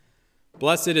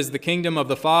Blessed is the kingdom of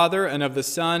the Father, and of the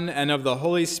Son, and of the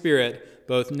Holy Spirit,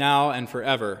 both now and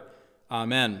forever.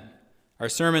 Amen. Our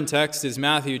sermon text is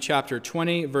Matthew chapter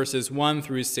 20, verses 1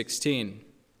 through 16.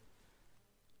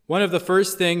 One of the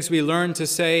first things we learn to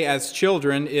say as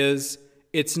children is,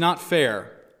 "It's not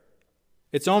fair."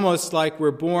 It's almost like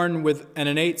we're born with an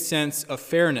innate sense of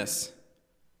fairness.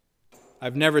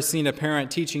 I've never seen a parent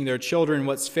teaching their children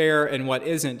what's fair and what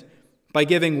isn't by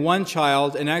giving one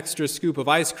child an extra scoop of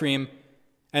ice cream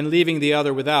and leaving the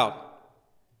other without.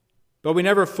 But we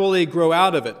never fully grow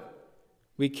out of it.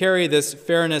 We carry this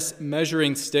fairness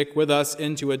measuring stick with us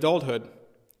into adulthood.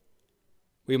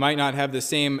 We might not have the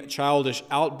same childish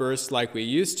outbursts like we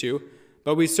used to,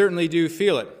 but we certainly do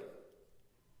feel it.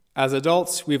 As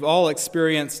adults, we've all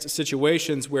experienced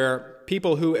situations where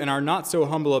people who, in our not so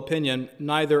humble opinion,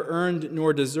 neither earned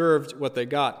nor deserved what they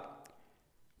got.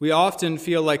 We often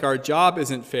feel like our job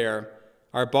isn't fair,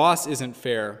 our boss isn't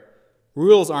fair,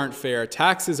 rules aren't fair,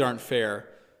 taxes aren't fair.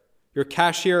 Your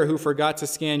cashier who forgot to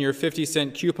scan your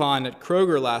 50-cent coupon at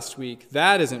Kroger last week,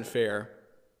 that isn't fair.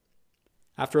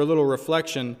 After a little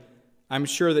reflection, I'm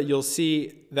sure that you'll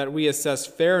see that we assess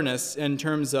fairness in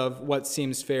terms of what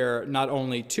seems fair not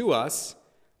only to us,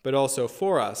 but also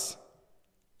for us.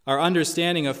 Our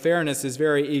understanding of fairness is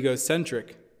very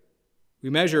egocentric. We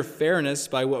measure fairness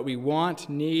by what we want,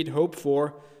 need, hope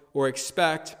for, or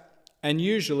expect, and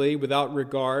usually without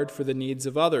regard for the needs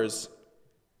of others.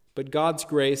 But God's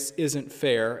grace isn't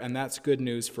fair, and that's good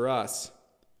news for us.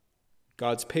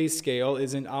 God's pay scale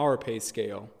isn't our pay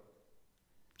scale.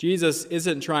 Jesus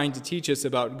isn't trying to teach us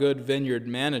about good vineyard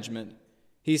management.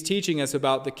 He's teaching us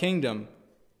about the kingdom.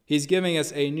 He's giving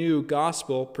us a new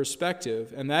gospel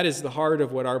perspective, and that is the heart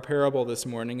of what our parable this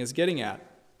morning is getting at.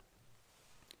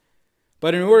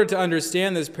 But in order to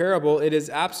understand this parable, it is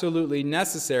absolutely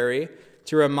necessary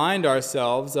to remind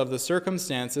ourselves of the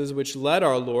circumstances which led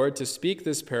our Lord to speak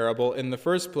this parable in the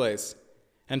first place.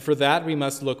 And for that, we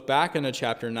must look back into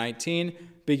chapter 19,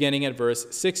 beginning at verse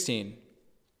 16.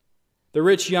 The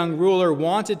rich young ruler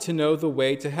wanted to know the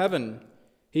way to heaven.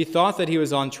 He thought that he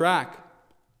was on track.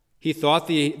 He thought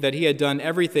that he had done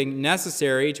everything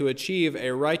necessary to achieve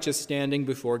a righteous standing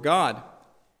before God.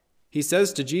 He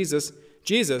says to Jesus,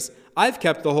 "Jesus, I've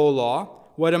kept the whole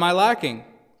law. What am I lacking?"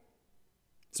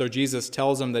 So Jesus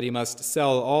tells him that he must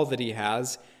sell all that he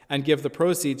has and give the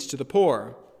proceeds to the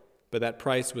poor. But that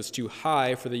price was too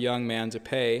high for the young man to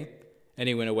pay, and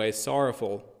he went away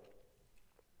sorrowful.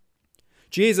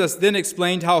 Jesus then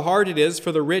explained how hard it is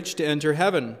for the rich to enter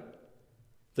heaven.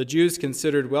 The Jews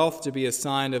considered wealth to be a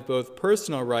sign of both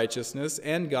personal righteousness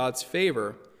and God's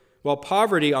favor, while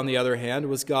poverty, on the other hand,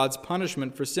 was God's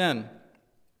punishment for sin.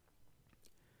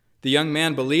 The young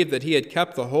man believed that he had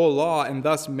kept the whole law and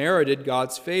thus merited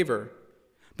God's favor.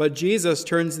 But Jesus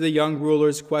turns the young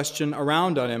ruler's question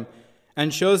around on him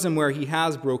and shows him where he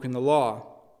has broken the law.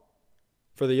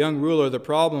 For the young ruler, the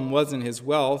problem wasn't his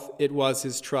wealth, it was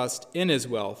his trust in his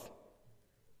wealth.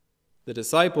 The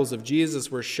disciples of Jesus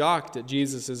were shocked at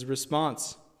Jesus'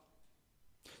 response.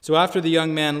 So after the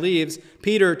young man leaves,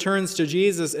 Peter turns to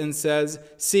Jesus and says,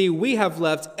 "See, we have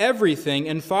left everything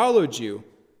and followed you.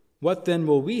 What then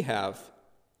will we have?"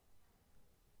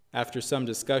 After some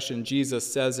discussion,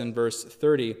 Jesus says in verse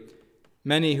 30,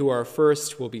 "Many who are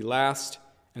first will be last,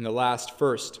 and the last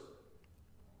first."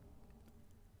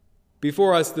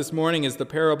 Before us this morning is the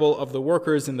parable of the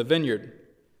workers in the vineyard.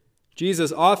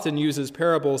 Jesus often uses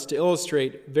parables to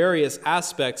illustrate various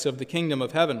aspects of the kingdom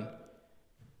of heaven.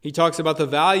 He talks about the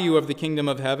value of the kingdom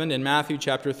of heaven in Matthew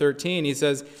chapter 13. He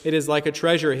says, "It is like a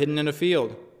treasure hidden in a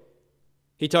field."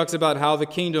 He talks about how the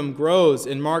kingdom grows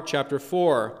in Mark chapter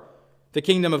 4, the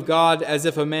kingdom of God as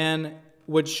if a man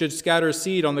should scatter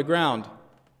seed on the ground.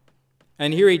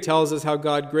 And here he tells us how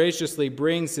God graciously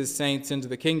brings his saints into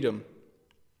the kingdom.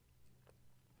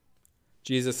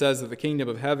 Jesus says that the kingdom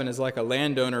of heaven is like a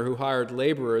landowner who hired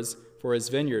laborers for his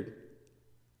vineyard.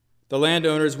 The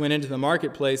landowners went into the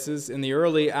marketplaces in the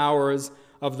early hours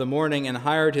of the morning and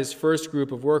hired his first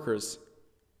group of workers.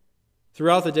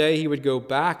 Throughout the day, he would go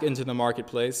back into the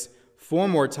marketplace 4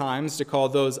 more times to call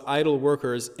those idle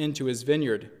workers into his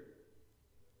vineyard.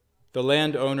 The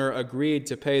landowner agreed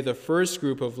to pay the first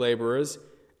group of laborers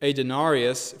a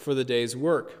denarius for the day's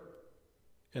work.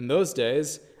 In those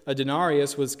days, a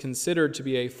denarius was considered to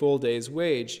be a full day's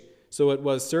wage, so it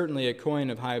was certainly a coin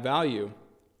of high value.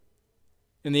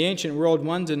 In the ancient world,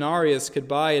 1 denarius could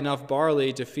buy enough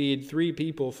barley to feed 3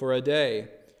 people for a day.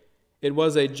 It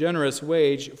was a generous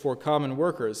wage for common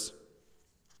workers.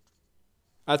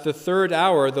 At the 3rd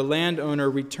hour, the landowner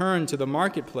returned to the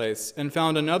marketplace and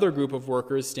found another group of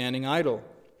workers standing idle.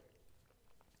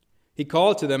 He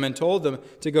called to them and told them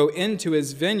to go into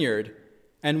his vineyard,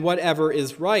 and whatever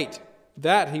is right,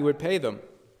 that he would pay them.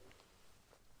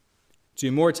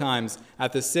 2 more times,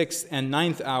 at the 6th and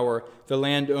 9th hour, the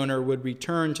landowner would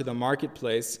return to the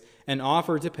marketplace and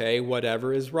offer to pay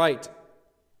whatever is right.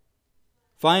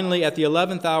 Finally, at the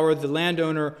 11th hour, the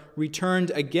landowner returned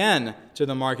again to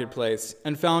the marketplace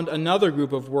and found another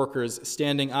group of workers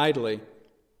standing idly.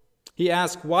 He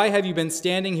asked, "Why have you been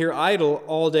standing here idle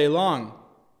all day long?"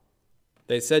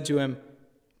 They said to him,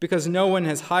 "Because no one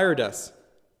has hired us."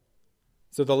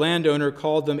 So the landowner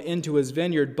called them into his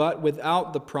vineyard, but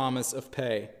without the promise of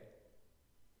pay.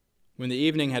 When the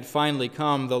evening had finally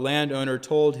come, the landowner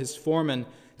told his foreman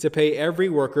to pay every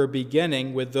worker,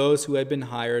 beginning with those who had been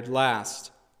hired last.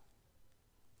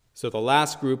 So the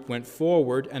last group went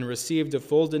forward and received a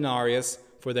full denarius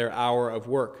for their hour of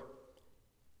work.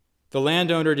 The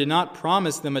landowner did not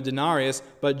promise them a denarius,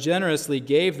 but generously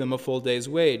gave them a full day's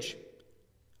wage.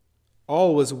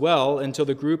 All was well until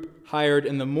the group hired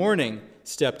in the morning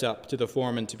stepped up to the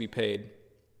foreman to be paid.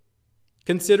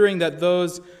 Considering that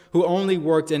those who only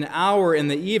worked an hour in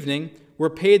the evening were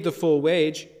paid the full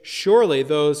wage, surely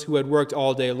those who had worked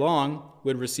all day long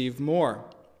would receive more.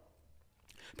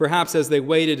 Perhaps as they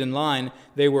waited in line,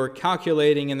 they were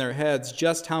calculating in their heads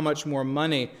just how much more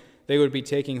money they would be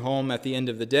taking home at the end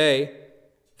of the day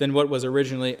than what was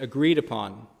originally agreed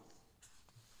upon.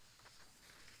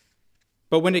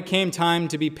 But when it came time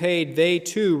to be paid, they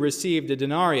too received a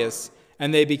denarius,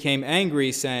 and they became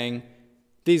angry, saying,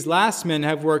 "These last men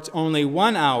have worked only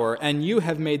 1 hour, and you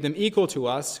have made them equal to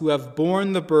us, who have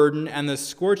borne the burden and the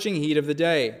scorching heat of the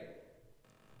day."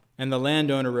 And the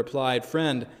landowner replied,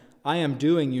 "Friend, I am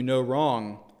doing you no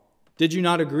wrong. Did you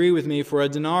not agree with me for a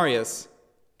denarius?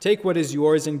 Take what is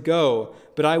yours and go,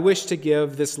 but I wish to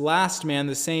give this last man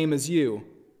the same as you.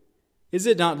 Is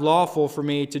it not lawful for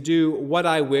me to do what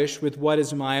I wish with what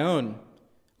is my own?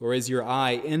 Or is your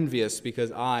eye envious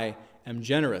because I am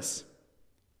generous?"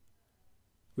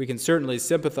 We can certainly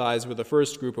sympathize with the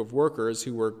first group of workers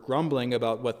who were grumbling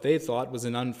about what they thought was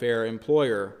an unfair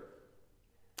employer.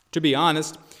 To be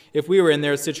honest, if we were in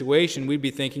their situation, we'd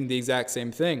be thinking the exact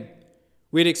same thing.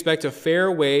 We'd expect a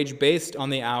fair wage based on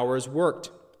the hours worked.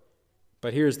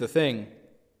 But here's the thing.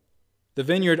 The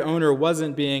vineyard owner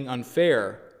wasn't being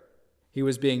unfair. He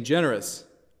was being generous.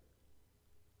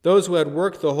 Those who had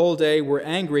worked the whole day were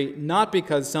angry not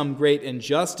because some great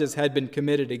injustice had been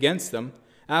committed against them.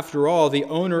 After all, the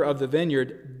owner of the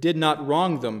vineyard did not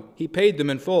wrong them. He paid them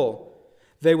in full.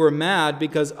 They were mad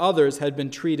because others had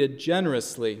been treated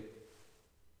generously.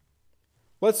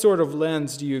 What sort of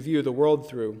lens do you view the world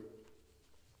through?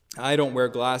 I don't wear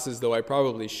glasses, though I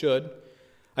probably should.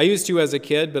 I used to as a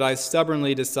kid, but I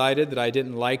stubbornly decided that I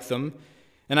didn't like them.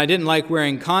 And I didn't like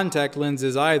wearing contact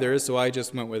lenses either, so I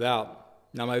just went without.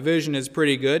 Now, my vision is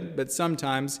pretty good, but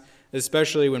sometimes,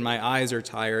 especially when my eyes are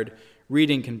tired,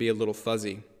 reading can be a little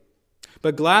fuzzy.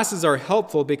 But glasses are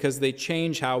helpful because they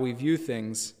change how we view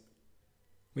things.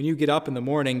 When you get up in the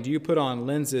morning, do you put on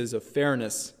lenses of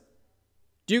fairness?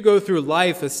 Do you go through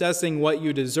life assessing what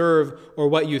you deserve or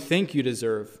what you think you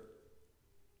deserve?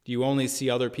 Do you only see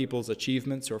other people's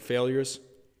achievements or failures?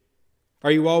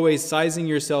 Are you always sizing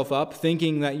yourself up,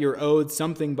 thinking that you're owed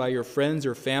something by your friends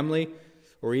or family,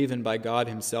 or even by God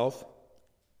himself?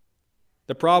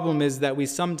 The problem is that we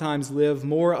sometimes live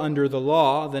more under the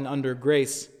law than under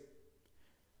grace.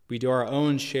 We do our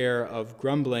own share of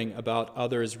grumbling about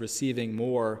others receiving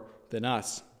more than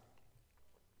us.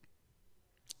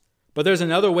 But there's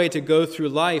another way to go through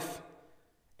life.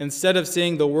 Instead of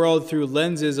seeing the world through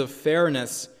lenses of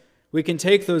fairness, we can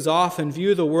take those off and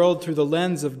view the world through the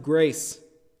lens of grace.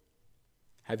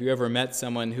 Have you ever met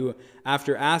someone who,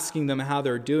 after asking them how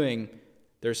they're doing,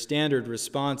 their standard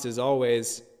response is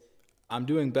always, "I'm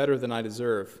doing better than I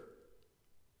deserve"?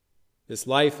 This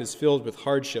life is filled with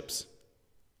hardships.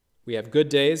 We have good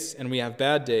days and we have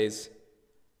bad days.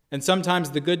 And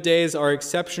sometimes the good days are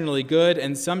exceptionally good,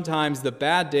 and sometimes the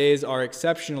bad days are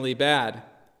exceptionally bad.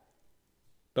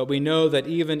 But we know that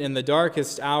even in the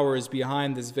darkest hours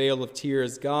behind this veil of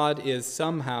tears, God is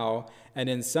somehow and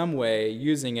in some way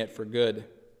using it for good.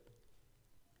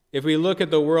 If we look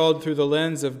at the world through the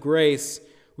lens of grace,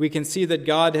 we can see that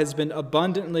God has been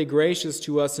abundantly gracious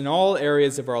to us in all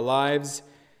areas of our lives,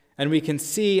 and we can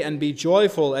see and be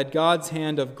joyful at God's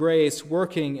hand of grace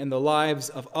working in the lives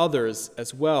of others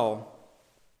as well.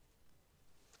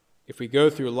 If we go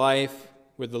through life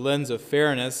with the lens of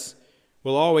fairness,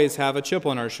 we'll always have a chip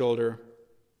on our shoulder.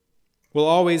 We'll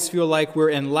always feel like we're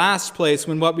in last place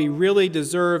when what we really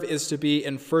deserve is to be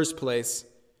in first place.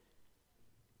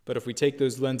 But if we take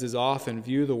those lenses off and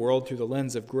view the world through the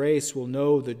lens of grace, we'll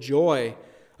know the joy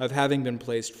of having been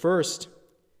placed first,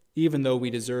 even though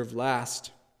we deserve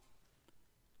last.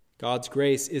 God's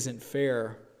grace isn't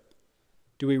fair.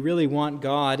 Do we really want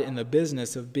God in the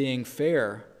business of being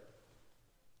fair?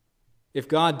 If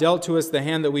God dealt to us the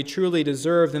hand that we truly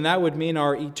deserve, then that would mean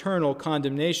our eternal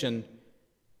condemnation.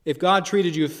 If God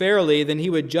treated you fairly, then he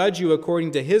would judge you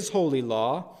according to his holy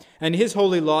law, and his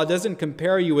holy law doesn't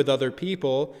compare you with other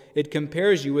people, it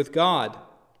compares you with God.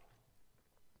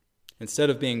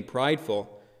 Instead of being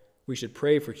prideful, we should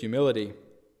pray for humility.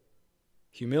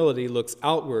 Humility looks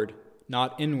outward,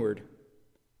 not inward.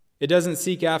 It doesn't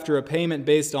seek after a payment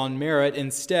based on merit.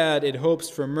 Instead, it hopes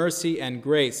for mercy and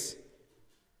grace.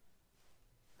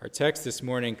 Our text this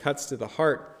morning cuts to the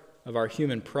heart of our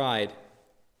human pride.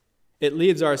 It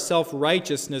leaves our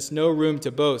self-righteousness no room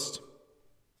to boast.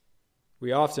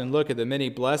 We often look at the many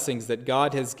blessings that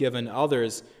God has given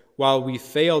others while we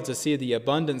fail to see the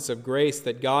abundance of grace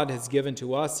that God has given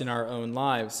to us in our own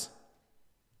lives.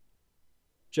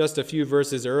 Just a few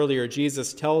verses earlier,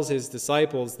 Jesus tells his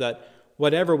disciples that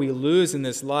whatever we lose in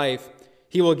this life,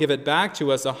 he will give it back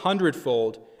to us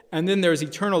 100-fold, and then there's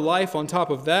eternal life on top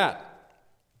of that.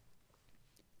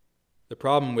 The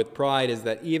problem with pride is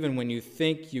that even when you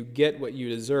think you get what you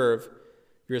deserve,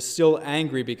 you're still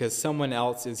angry because someone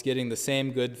else is getting the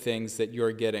same good things that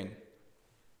you're getting.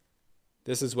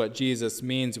 This is what Jesus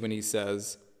means when he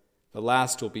says, "The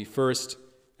last will be first,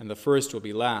 and the first will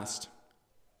be last."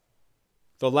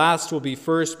 The last will be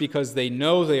first because they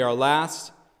know they are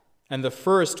last, and the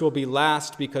first will be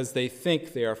last because they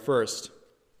think they are first.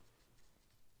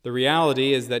 The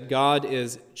reality is that God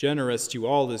is generous to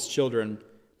all his children,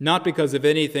 not because of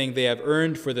anything they have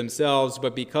earned for themselves,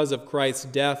 but because of Christ's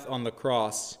death on the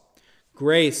cross.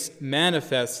 Grace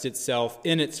manifests itself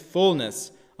in its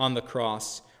fullness on the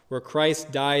cross, where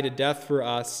Christ died a death for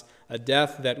us, a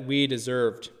death that we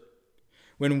deserved.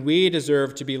 When we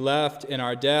deserved to be left in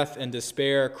our death and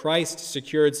despair, Christ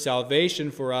secured salvation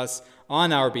for us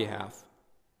on our behalf.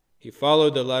 He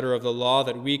followed the letter of the law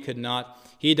that we could not.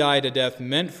 He died a death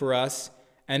meant for us,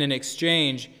 and in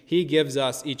exchange, he gives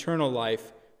us eternal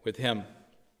life with him.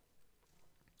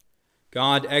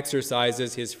 God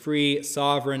exercises his free,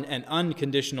 sovereign, and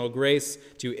unconditional grace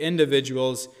to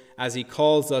individuals as he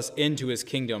calls us into his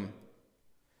kingdom.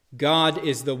 God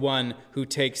is the one who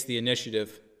takes the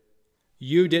initiative.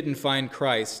 You didn't find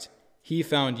Christ, he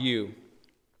found you.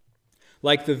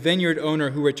 Like the vineyard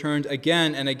owner who returned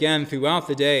again and again throughout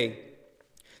the day,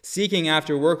 seeking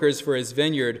after workers for his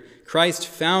vineyard, Christ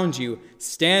found you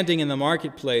standing in the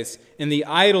marketplace in the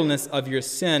idleness of your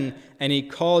sin, and he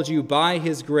called you by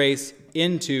his grace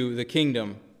into the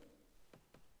kingdom.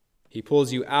 He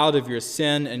pulls you out of your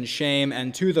sin and shame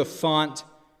and to the font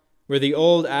where the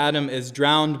old Adam is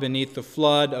drowned beneath the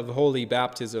flood of holy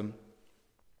baptism.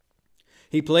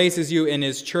 He places you in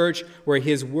his church where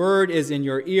his word is in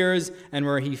your ears and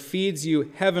where he feeds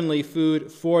you heavenly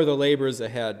food for the labors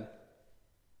ahead.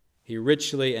 He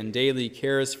richly and daily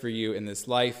cares for you in this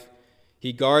life.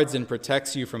 He guards and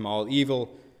protects you from all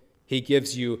evil. He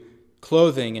gives you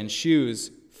clothing and shoes,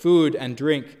 food and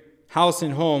drink, house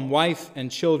and home, wife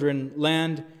and children,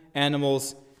 land,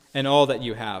 animals, and all that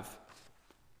you have.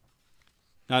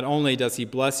 Not only does he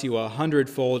bless you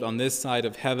 100-fold on this side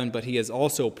of heaven, but he has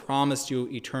also promised you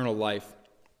eternal life.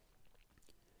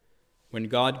 When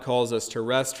God calls us to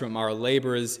rest from our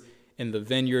labors in the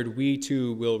vineyard, we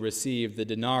too will receive the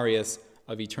denarius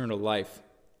of eternal life.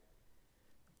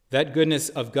 That goodness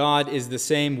of God is the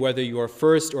same whether you are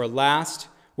first or last,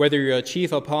 whether you're a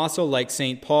chief apostle like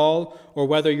St. Paul, or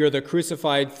whether you're the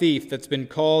crucified thief that's been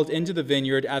called into the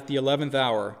vineyard at the 11th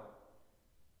hour.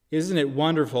 Isn't it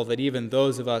wonderful that even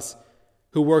those of us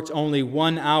who worked only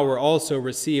 1 hour also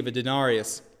receive a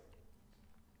denarius?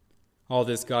 All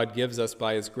this God gives us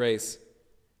by his grace.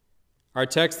 Our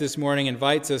text this morning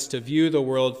invites us to view the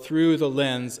world through the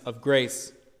lens of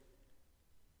grace.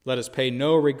 Let us pay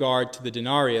no regard to the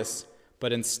denarius,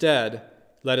 but instead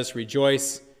let us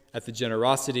rejoice at the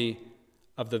generosity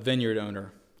of the vineyard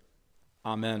owner.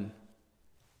 Amen.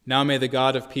 Now may the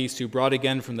God of peace, who brought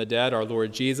again from the dead our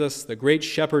Lord Jesus, the great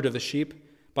shepherd of the sheep,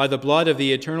 by the blood of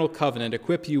the eternal covenant,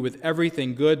 equip you with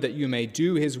everything good that you may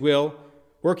do his will,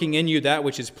 working in you that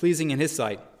which is pleasing in his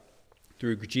sight,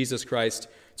 through Jesus Christ,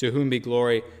 to whom be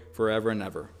glory forever and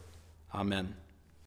ever. Amen.